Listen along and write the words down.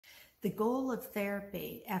The goal of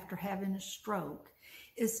therapy after having a stroke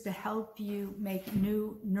is to help you make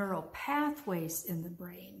new neural pathways in the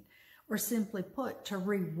brain, or simply put, to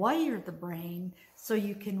rewire the brain so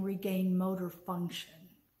you can regain motor function.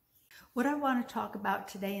 What I want to talk about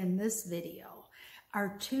today in this video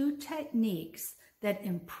are 2 techniques that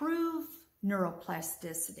improve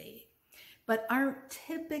neuroplasticity, but aren't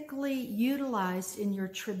typically utilized in your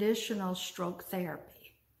traditional stroke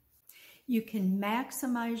therapy. You can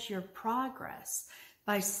maximize your progress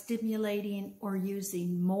by stimulating or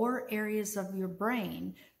using more areas of your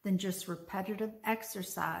brain than just repetitive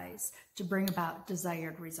exercise to bring about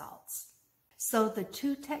desired results. So the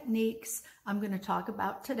 2 techniques I'm going to talk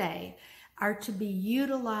about today are to be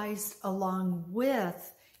utilized along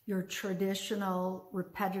with your traditional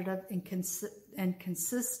repetitive and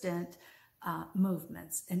consistent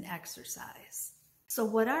movements and exercise. So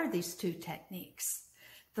what are these 2 techniques?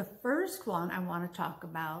 The first one I want to talk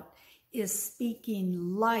about is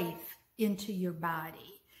speaking life into your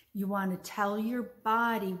body. You want to tell your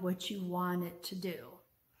body what you want it to do.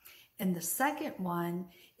 And the second one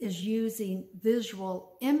is using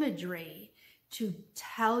visual imagery to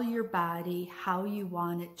tell your body how you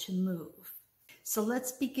want it to move. So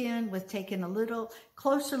let's begin with taking a little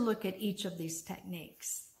closer look at each of these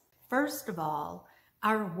techniques. First of all,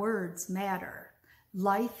 our words matter.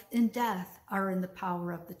 Life and death are in the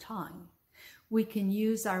power of the tongue. We can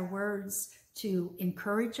use our words to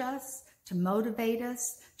encourage us, to motivate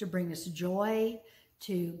us, to bring us joy,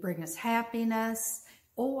 to bring us happiness,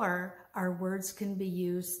 or our words can be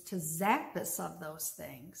used to zap us of those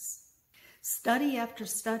things. Study after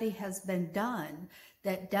study has been done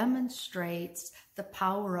that demonstrates the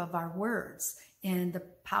power of our words and the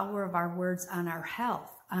power of our words on our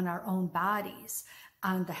health, on our own bodies,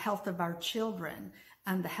 on the health of our children,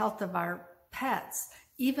 on the health of our pets,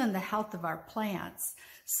 even the health of our plants.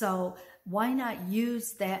 So why not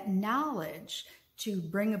use that knowledge to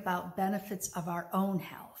bring about benefits of our own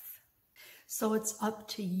health? So it's up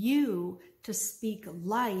to you to speak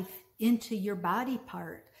life into your body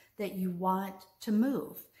part that you want to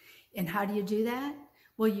move. And how do you do that?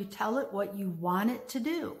 Well, you tell it what you want it to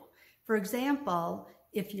do. For example,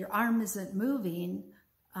 if your arm isn't moving,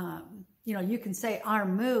 you can say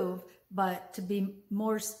arm move, but to be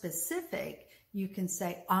more specific, you can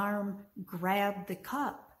say arm grab the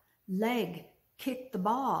cup, leg kick the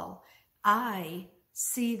ball, eye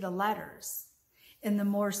see the letters. And the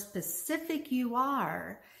more specific you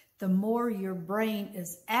are, the more your brain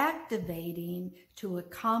is activating to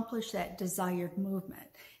accomplish that desired movement.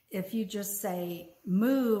 If you just say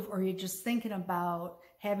move, or you're just thinking about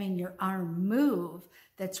having your arm move,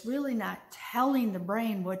 that's really not telling the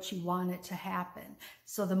brain what you want it to happen.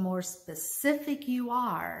 So the more specific you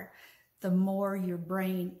are, the more your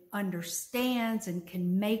brain understands and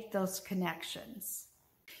can make those connections.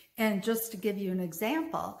 And just to give you an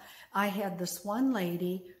example, I had this one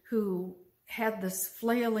lady who had this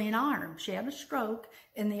flailing arm. She had a stroke,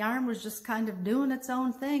 and the arm was just kind of doing its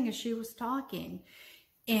own thing as she was talking.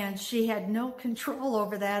 And she had no control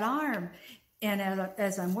over that arm. And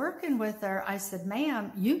as I'm working with her, I said,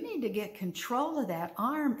 ma'am, you need to get control of that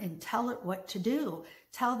arm and tell it what to do.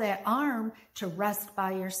 Tell that arm to rest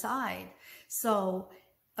by your side. So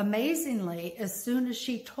amazingly, as soon as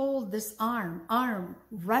she told this arm,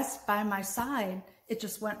 rest by my side, it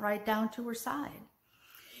just went right down to her side.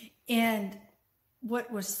 And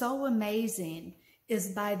what was so amazing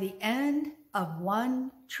is by the end of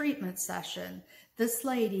one treatment session, this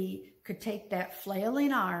lady could take that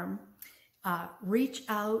flailing arm, reach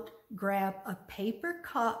out, grab a paper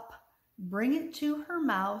cup, bring it to her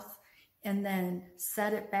mouth, and then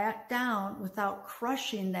set it back down without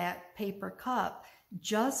crushing that paper cup,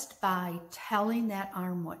 just by telling that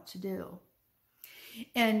arm what to do.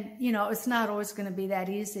 And, it's not always going to be that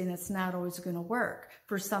easy, and it's not always going to work.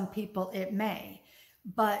 For some people, it may.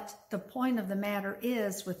 But the point of the matter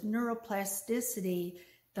is, with neuroplasticity,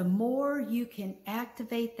 the more you can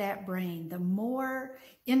activate that brain, the more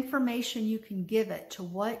information you can give it to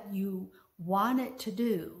what you want it to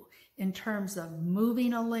do in terms of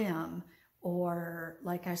moving a limb, or,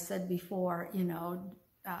 like I said before,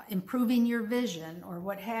 improving your vision or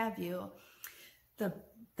what have you.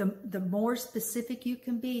 The more specific you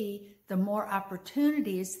can be, the more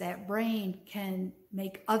opportunities that brain can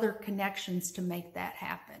make other connections to make that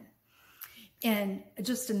happen. And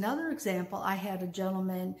just another example, I had a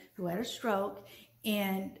gentleman who had a stroke,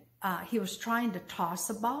 and he was trying to toss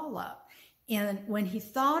a ball up. And when he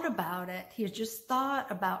thought about it, he just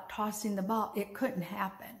thought about tossing the ball. It couldn't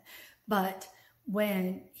happen. But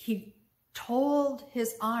when he told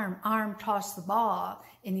his arm toss the ball,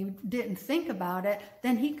 and he didn't think about it,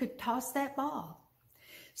 then he could toss that ball.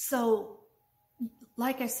 So,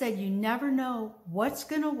 like I said, you never know what's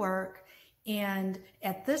going to work. And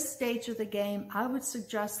at this stage of the game, I would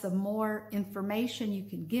suggest the more information you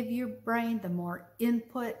can give your brain, the more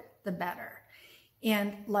input, the better.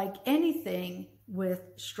 And like anything with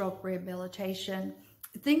stroke rehabilitation,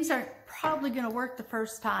 things aren't probably going to work the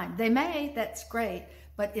first time. They may, that's great.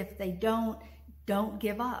 But if they don't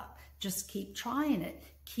give up. Just keep trying it.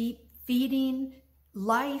 Keep feeding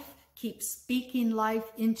life. Keep speaking life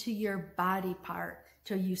into your body part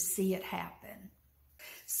till you see it happen.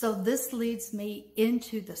 So this leads me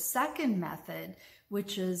into the second method,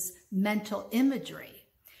 which is mental imagery,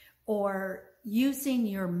 or using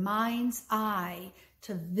your mind's eye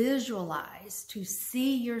to visualize, to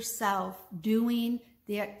see yourself doing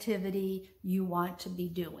the activity you want to be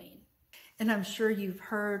doing. And I'm sure you've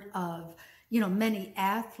heard of, many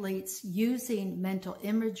athletes using mental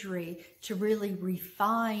imagery to really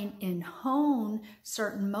refine and hone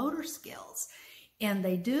certain motor skills. And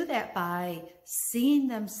they do that by seeing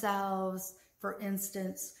themselves, for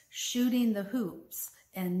instance, shooting the hoops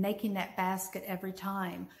and making that basket every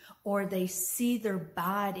time. Or they see their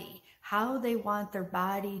body, how they want their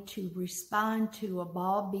body to respond to a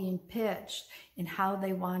ball being pitched, and how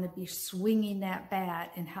they want to be swinging that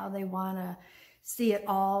bat, and how they want to see it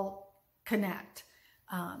all connect.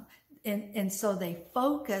 And so they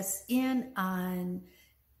focus in on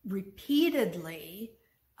repeatedly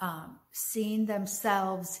seeing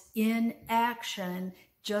themselves in action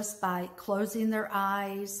just by closing their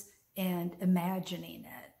eyes and imagining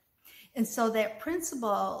it. And so that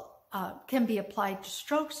principle can be applied to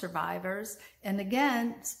stroke survivors. And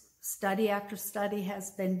again, study after study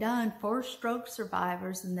has been done for stroke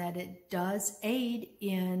survivors, and that it does aid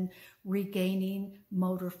in regaining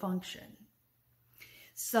motor function.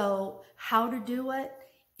 So how to do it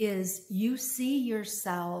is you see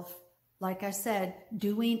yourself, like I said,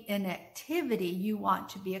 doing an activity you want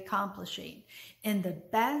to be accomplishing. And the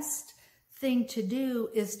best thing to do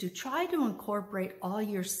is to try to incorporate all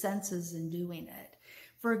your senses in doing it.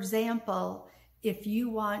 For example, if you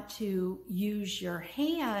want to use your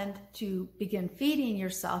hand to begin feeding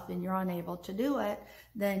yourself and you're unable to do it,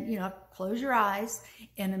 then, close your eyes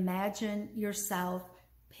and imagine yourself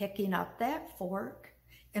picking up that fork.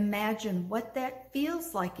 Imagine what that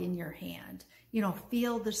feels like in your hand.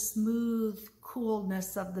 Feel the smooth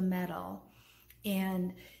coolness of the metal.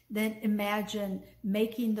 And then imagine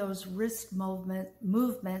making those wrist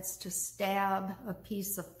movements to stab a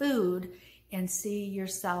piece of food, and see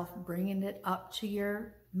yourself bringing it up to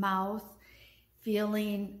your mouth,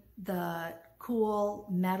 feeling the cool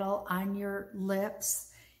metal on your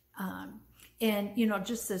lips. And,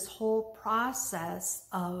 just this whole process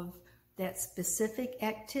of that specific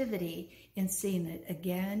activity and seeing it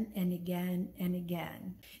again and again and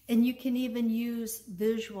again. And you can even use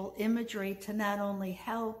visual imagery to not only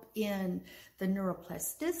help in the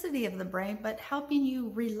neuroplasticity of the brain, but helping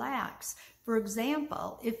you relax. For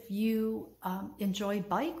example, if you enjoy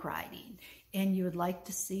bike riding and you would like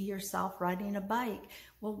to see yourself riding a bike,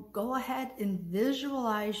 well, go ahead and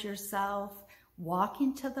visualize yourself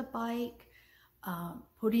walking to the bike,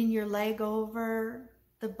 putting your leg over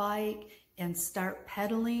the bike and start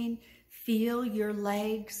pedaling. Feel your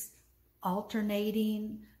legs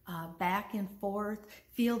alternating back and forth.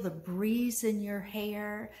 Feel the breeze in your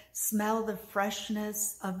hair. Smell the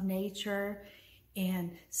freshness of nature,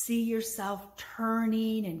 and see yourself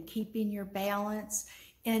turning and keeping your balance.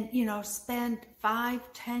 And, spend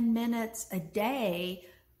 5-10 minutes a day,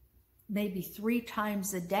 maybe 3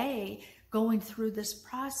 times a day, going through this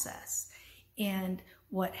process. And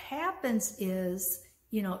what happens is,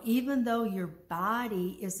 even though your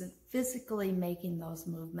body isn't physically making those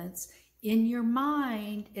movements, in your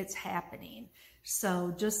mind, it's happening.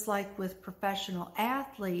 So just like with professional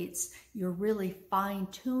athletes, you're really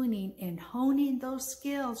fine-tuning and honing those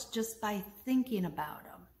skills just by thinking about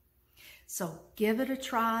them. So give it a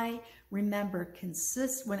try. Remember,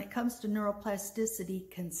 when it comes to neuroplasticity,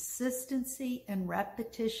 consistency and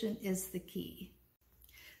repetition is the key.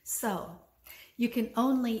 So you can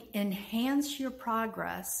only enhance your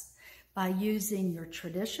progress by using your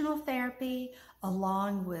traditional therapy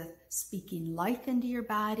along with speaking life into your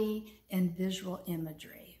body and visual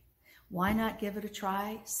imagery. Why not give it a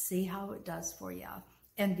try? See how it does for you.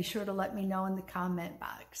 And be sure to let me know in the comment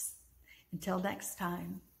box. Until next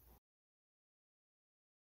time.